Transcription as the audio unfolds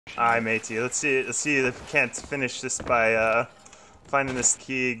Alright, matey. Let's see if we can't finish this by finding this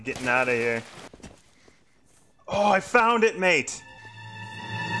key, getting out of here. Oh, I found it, mate.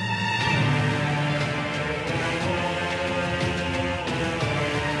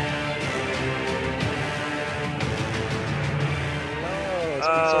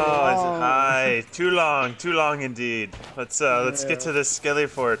 Oh, hi. Too long indeed. Let's get to this skelly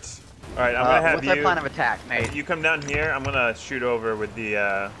fort. All right, I'm gonna have what's our plan of attack, mate? You come down here. I'm gonna shoot over with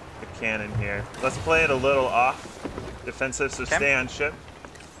the cannon here. Let's play it a little off defensive, so stay on ship.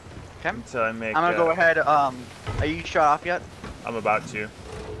 Okay. Until I make. I'm gonna go ahead. Are you shut off yet? I'm about to.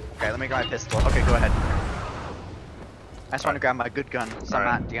 Okay, let me grab my pistol. Okay, go ahead. I just want to grab my good gun, so I'm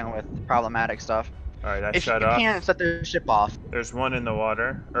not dealing with problematic stuff. All right, I if shut you off. can, set the ship off. There's one in the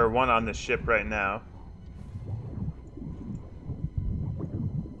water, or one on the ship right now.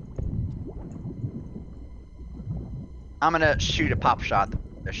 I'm gonna shoot a pop shot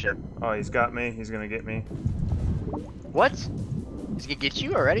at the ship. Oh, he's got me. He's gonna get me. What? He's gonna get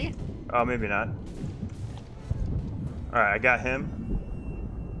you already? Oh, maybe not. All right, I got him.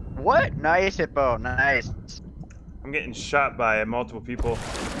 What? Nice, Hippo. Nice. I'm getting shot by multiple people.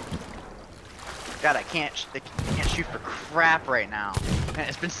 God, they can't shoot for crap right now. Man,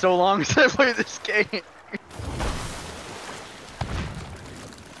 it's been so long since I played this game.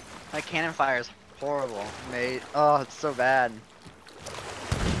 My cannon fire is horrible, mate. Oh, it's so bad.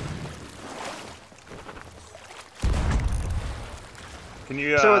 Can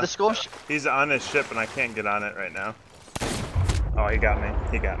you? So the skull. He's on his ship, and I can't get on it right now. Oh, he got me.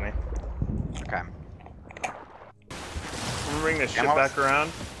 He got me. Okay. I'm gonna bring the ship back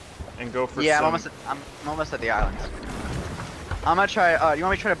around and go for. Yeah, some... I'm almost at the islands. I'm gonna try. You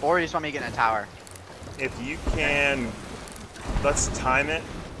want me to try to board, or you just want me to get in a tower? If you can, let's time it.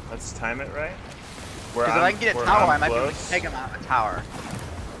 Let's time it right. Because if I can get a tower, I might be able to take him out of a tower.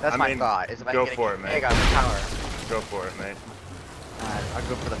 That's my thought. Is if I can get a egg out of a tower. Go for it, mate. Alright, I'll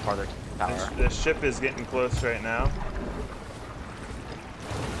go for the farther tower. The ship is getting close right now.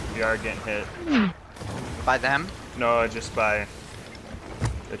 We are getting hit. By them? No, just by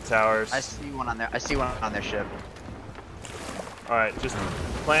the towers. I see one on there. I see one on their ship. All right, just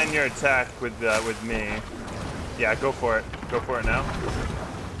plan your attack with me. Yeah, go for it. Go for it now.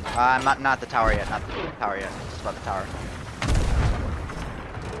 I'm not the tower yet. Not the tower yet. Just about the tower.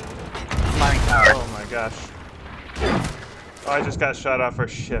 Climbing tower. Oh my gosh. Oh, I just got shot off our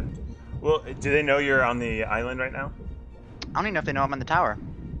ship. Well, do they know you're on the island right now? I don't even know if they know I'm on the tower.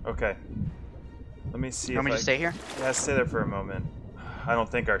 Okay. Let me see. You want me to stay here? Yeah, stay there for a moment. I don't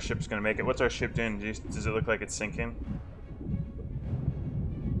think our ship's gonna make it. What's our ship doing? Does it look like it's sinking?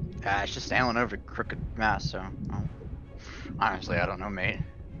 It's just sailing over crooked mass, so... Well, honestly, I don't know, mate.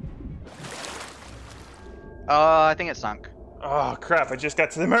 I think it sunk. Oh, crap. I just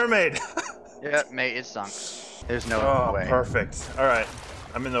got to the mermaid. Yeah, mate, it sunk. There's no way. Perfect. All right.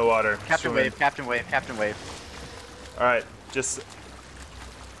 I'm in the water. Captain Wave, Captain Wave, Captain Wave. All right. Just...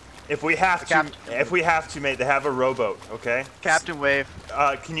 If we have to, mate, they have a rowboat, okay? Captain Wave.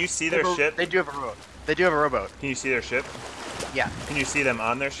 Can you see their ship? They do have a rowboat. They do have a rowboat. Can you see their ship? Yeah. Can you see them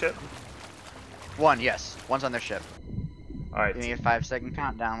on their ship? One, yes. One's on their ship. All right. Give me a 5-second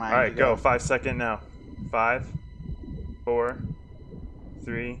countdown. All right, go. 5 second now. 5, 4,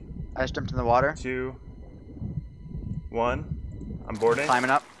 3. I just jumped in the water. 2, 1. I'm boarding. Climbing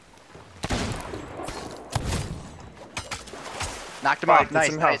up. Knocked him off. Nice,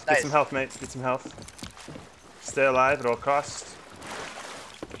 get some health. nice. Get some health, mate. Get some health. Stay alive at all costs.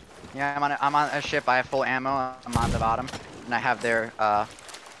 Yeah, I'm on a ship. I have full ammo. I'm on the bottom, and I have their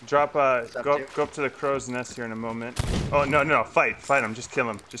Drop. Go up to the crow's nest here in a moment. Oh no! Fight him. Just kill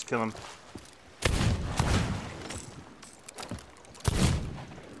him. Just kill him.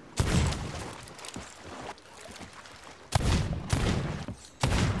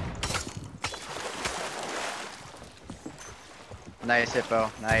 Nice,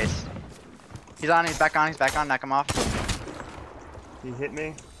 Hippo. Nice. He's on. He's back on. He's back on. Knock him off. He hit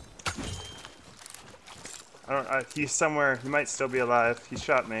me. I don't. He's somewhere. He might still be alive. He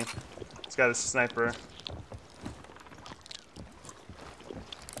shot me. He's got a sniper.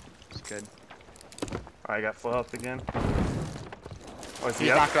 It's good. Alright, I got full health again. Oh, is he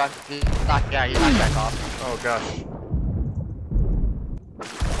He's up? knocked off. He's knocked back off. Oh gosh.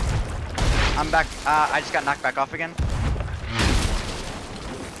 I'm back. I just got knocked back off again.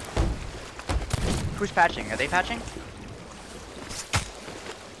 Who's patching? Are they patching?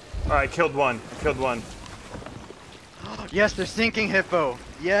 Alright, killed one. Yes, they're sinking, Hippo.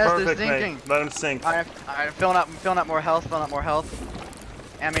 Yes, Perfect, they're sinking. mate. Let them sink. Alright, I'm filling up more health.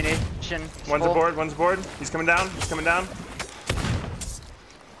 Ammunition. One's aboard. He's coming down.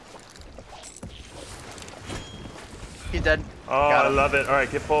 He's dead. Oh, I love it. All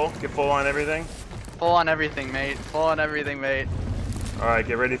right, get full on everything. Full on everything, mate. Full on everything, mate. All right,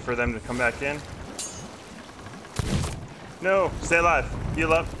 get ready for them to come back in. No, stay alive.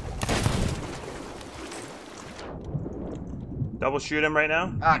 Heal up. Double shoot him right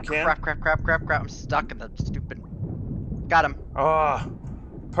now. Ah, You can. crap. I'm stuck in the stupid. Got him. Oh,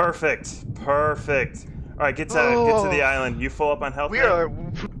 perfect. All right, get to the island. You full up on health?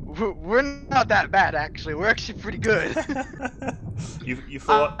 We're not that bad actually. We're actually pretty good. you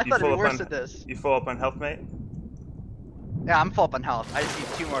full up? I thought it'd be worse at this. You full up on health, mate? Yeah, I'm full up on health. I just need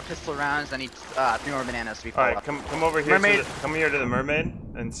 2 more pistol rounds. I need 3 more bananas to be full All right, up. come over here. Mermaid. Come here to the mermaid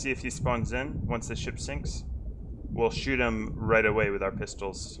and see if he spawns in once the ship sinks. We'll shoot him right away with our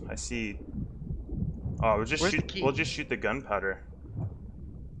pistols. I see. Oh, we'll just shoot the gunpowder.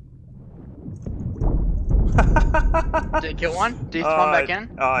 Did it kill one? Did he spawn back in?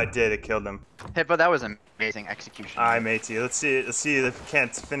 Oh, I did. It killed him. Hippo, that was amazing execution. All right, matey. Let's see if we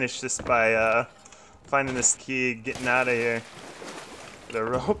can't finish this by finding this key, getting out of here. The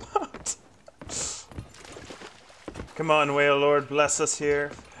robot. Come on, whale lord, bless us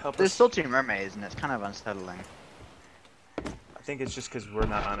here. Help us. There's still 2 mermaids, and it's kind of unsettling. I think it's just because we're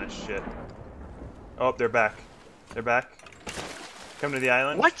not on a ship. Oh, they're back. They're back. Come to the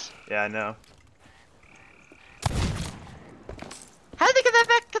island. What? Yeah, I know. How did they get that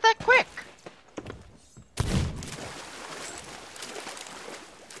back that quick?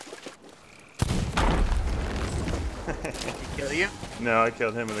 Did he kill you? No, I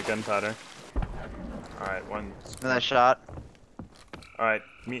killed him with a gunpowder. Alright, one. Another shot. Alright,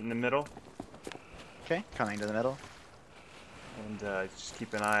 meet in the middle. Okay, coming to the middle. And just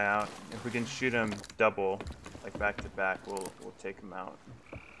keep an eye out. If we can shoot him double, like back to back, we'll take him out.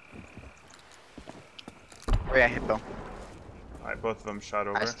 Oh yeah, Hippo. Alright, both of them shot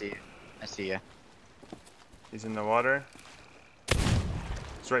over. I see you. He's in the water.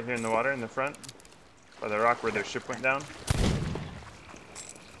 He's right here in the water, in the front. By the rock where their ship went down.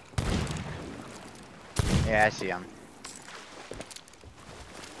 Yeah, I see him.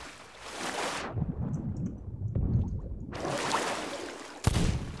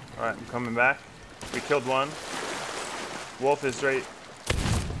 Alright, I'm coming back. We killed one. Wolf is right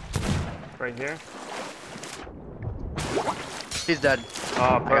here. He's dead.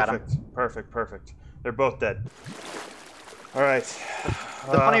 Oh, I got him. Perfect. They're both dead. Alright.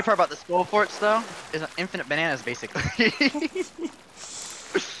 The funny part about the skull forts, though, is infinite bananas, basically.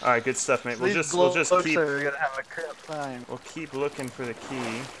 Alright, good stuff, mate. So We'll just keep. We're gonna have a crap time. We'll keep looking for the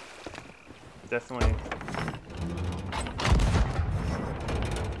key. Definitely.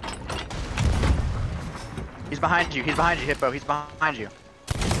 He's behind you, Hippo. He's behind you.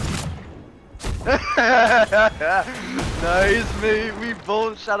 Nice, mate. We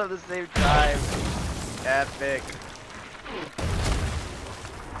both shot at the same time. Epic.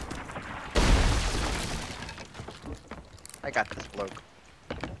 I got this bloke.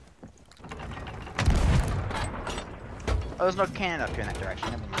 Oh, there's no cannon up here in that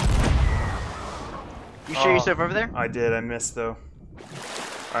direction. Never mind. You sure you're safe over there? I did. I missed though.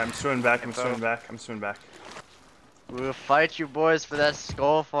 Alright, I'm swimming back. I'm swimming back. We'll fight you boys for that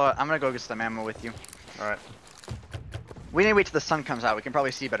skull fort. I'm gonna go get some ammo with you. Alright. We need to wait till the sun comes out. We can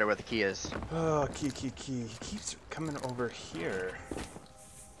probably see better where the key is. Oh, key. He keeps coming over here.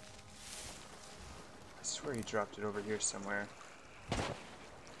 I swear he dropped it over here somewhere.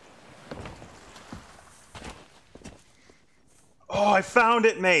 Oh, I found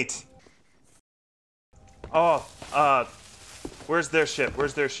it, mate! Oh, where's their ship?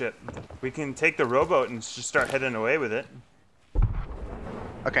 We can take the rowboat and just start heading away with it.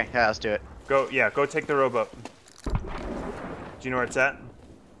 Okay, yeah, let's do it. Go take the rowboat. Do you know where it's at?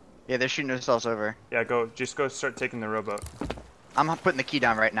 Yeah, they're shooting themselves over. Yeah, just go start taking the rowboat. I'm putting the key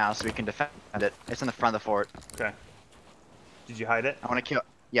down right now so we can defend it. It's in the front of the fort. Okay. Did you hide it? I want to kill.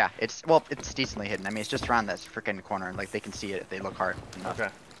 Yeah, it's decently hidden. I mean, it's just around this freaking corner. Like they can see it if they look hard enough.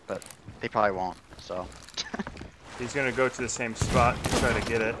 Okay. But they probably won't. So. He's gonna go to the same spot to try to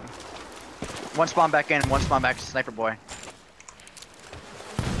get it. One spawn back in, one spawn back to Sniper Boy.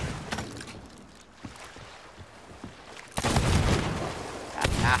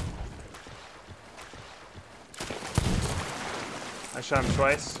 Ah. I shot him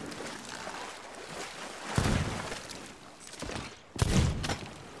twice.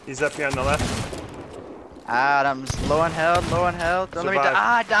 He's up here on the left. Adam's low on health. Don't let me die.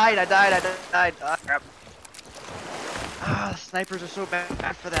 Ah, I died. Ah, crap. Ah, the snipers are so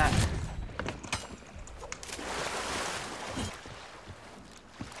bad for that.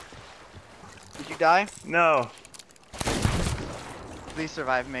 Did you die? No. Please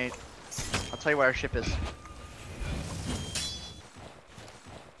survive, mate. I'll tell you where our ship is.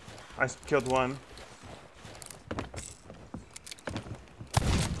 I killed one.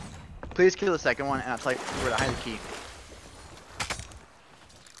 Please kill the second one, and I'll tell you where to hide the key.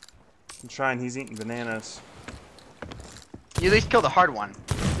 I'm trying. He's eating bananas. You at least kill the hard one.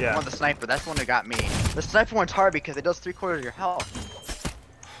 Yeah. The one with the sniper. That's the one who got me. The sniper one's hard because it does 3/4 of your health.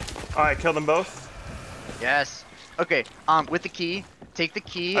 Alright, kill them both. Yes. Okay. With the key, take the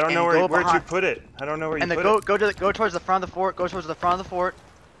key. I don't know and where'd you put it. I don't know where you put it. Go towards the front of the fort. Go towards the front of the fort.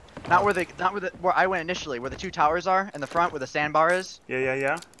 Not where where I went initially. Where the 2 towers are in the front, where the sandbar is. Yeah.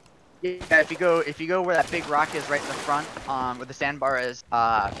 Yeah. If you go where that big rock is, right in the front, where the sandbar is.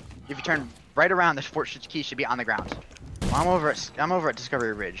 If you turn right around, the fort key should be on the ground. Well, I'm over at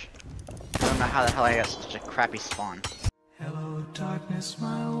Discovery Ridge. I don't know how the hell I got such a crappy spawn. Hello, darkness,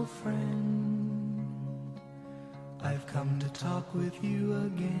 my old friend. I've come to talk with you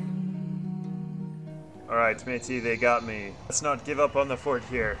again. Alright, matey, they got me. Let's not give up on the fort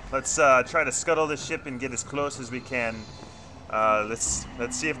here. Let's try to scuttle the ship and get as close as we can. Let's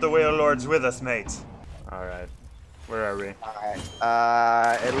see if the Whale Lord's with us, mate. Alright. Where are we?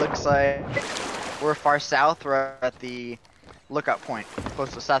 Alright. It looks like we're far south. We're at the lookout point,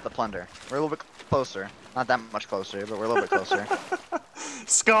 close to south of Plunder. We're a little bit closer. Not that much closer, but we're a little bit closer.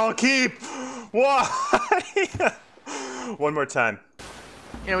 Skull Keep! Why? One more time.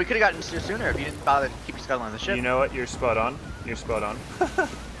 You know, we could have gotten here sooner if you didn't bother to keep scuttling the ship. You know what? You're spot on. You're spot on.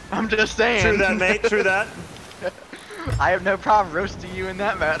 I'm just saying. True that, mate. True that. I have no problem roasting you in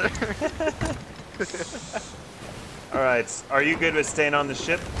that matter. Alright. Are you good with staying on the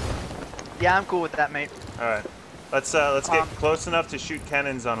ship? Yeah, I'm cool with that, mate. Alright. Let's get close enough to shoot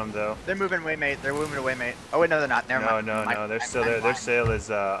cannons on them, though. They're moving away, mate. They're moving away, mate. Oh wait, no, they're not. Never mind. No. They're still there. Their sail is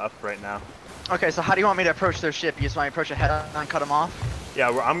up right now. Okay, so how do you want me to approach their ship? You just want me to approach it head on and cut them off? Yeah,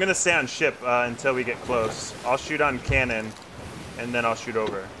 I'm gonna stay on ship until we get close. I'll shoot on cannon, and then I'll shoot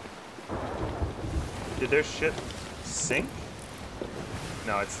over. Did their ship sink?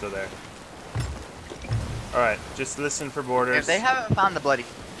 No, it's still there. Alright, just listen for borders. If they haven't found the bloody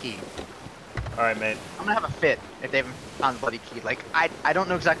key. Alright, mate. I'm gonna have a fit if they haven't found the bloody key. Like, I don't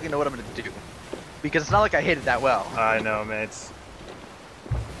know exactly know what I'm gonna do. Because it's not like I hit it that well. I know, mate.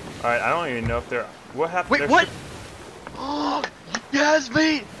 Alright, I don't even know if they're... What happened? Wait, what? Oh, yes,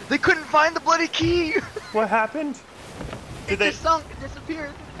 mate! They couldn't find the bloody key! What happened? It just sunk, it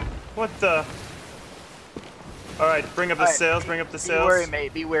disappeared. What the... Alright, bring up the sails, bring up the sails. Be wary,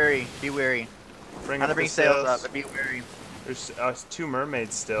 mate, be wary, be wary. Bring up the sails up, but be wary. There's 2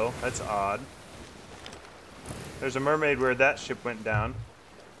 mermaids still. That's odd. There's a mermaid where that ship went down.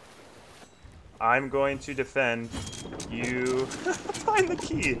 I'm going to defend you. Find the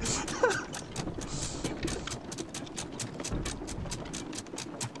key.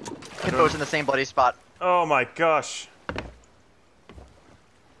 Hitbo's in the same bloody spot. Oh my gosh.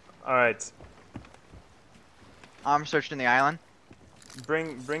 Alright. I'm searching the island.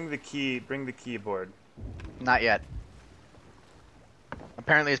 Bring the key aboard. Not yet.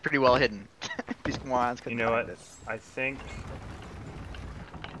 Apparently it's pretty well hidden. These morons couldn't You know find what? it. I think...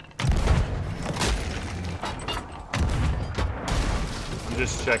 I'm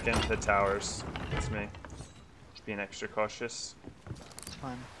just checking the towers. It's me. Just being extra cautious. It's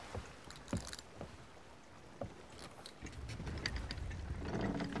fine.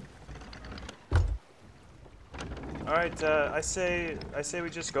 Alright, I say we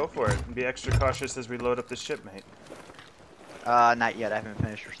just go for it and be extra cautious as we load up the ship, mate. Not yet. I haven't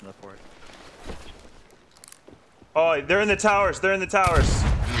finished searching the fort. Oh, they're in the towers. They're in the towers.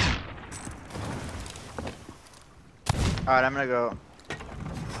 Alright, I'm gonna go.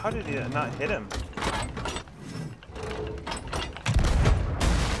 How did he not hit him?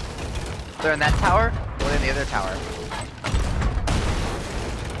 They're in that tower? Or they're in the other tower?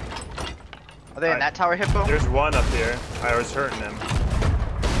 Are they in that tower, Hippo? There's one up here. I was hurting him.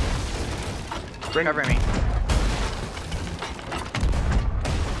 Cover me.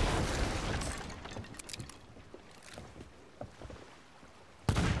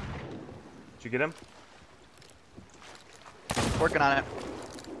 Did you get him? Working on it.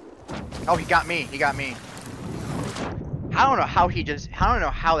 Oh, he got me. He got me. I don't know how he just. I don't know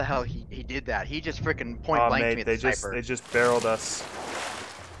how the hell he did that. He just freaking point blanked me with the sniper. They just barreled us.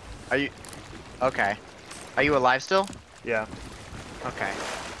 Are you? Okay. Are you alive still? Yeah. Okay.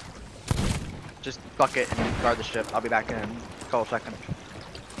 Just bucket and guard the ship. I'll be back in a couple seconds.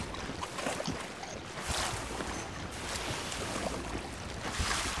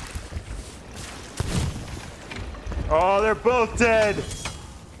 Oh, they're both dead.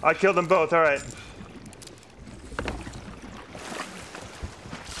 I killed them both. All right.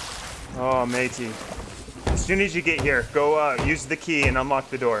 Oh, matey. As soon as you get here, go use the key and unlock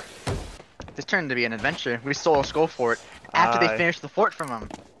the door. This turned to be an adventure. We stole a skull fort after they finished the fort from them.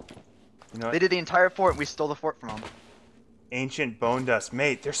 You know what? They did the entire fort. We stole the fort from them. Ancient bone dust,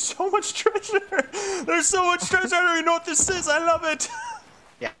 mate. There's so much treasure. There's so much treasure. I don't even know what this is. I love it.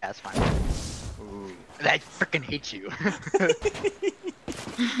 Yeah, that's fine. Ooh, I freaking hate you.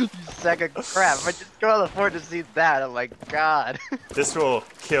 You sack of crap. If I just go to the fort to see that, I'm like, God. This will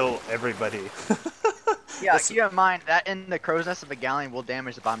kill everybody. Yeah, keep in mind that in the crow's nest of a galleon will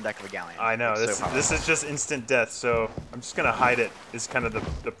damage the bottom deck of a galleon. I know. It's so This is just instant death, so I'm just gonna hide it. Is kind of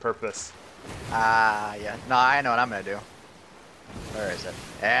the purpose. Yeah. No, I know what I'm gonna do. Where is it?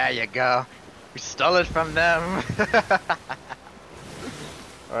 There you go. We stole it from them.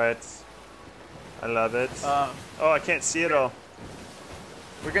 Alright. I love it. Oh, I can't see it all.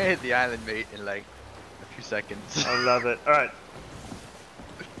 We're gonna hit the island, mate, in like a few seconds. I love it. Alright.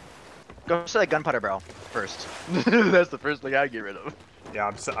 Go to the gunpowder barrel first. That's the first thing I get rid of.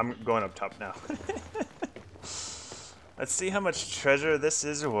 Yeah, I'm going up top now. Let's see how much treasure this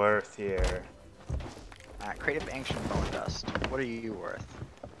is worth here. Creative ancient bone dust. What are you worth?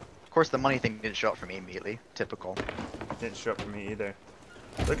 Of course, the money thing didn't show up for me immediately. Typical. Didn't show up for me either.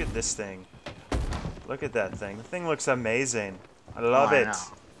 Look at this thing. Look at that thing. The thing looks amazing. I love it.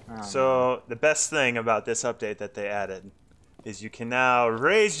 So the best thing about this update that they added is you can now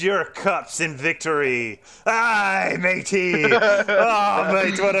raise your cups in victory. Aye, matey! Oh,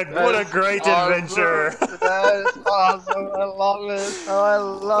 mate, what a great adventure! That is awesome. I love it. Oh, I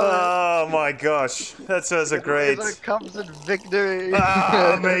love it. Oh my gosh, that was a great. Raise our cups in victory.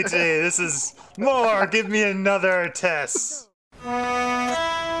 Ah, matey, this is more. Give me another test.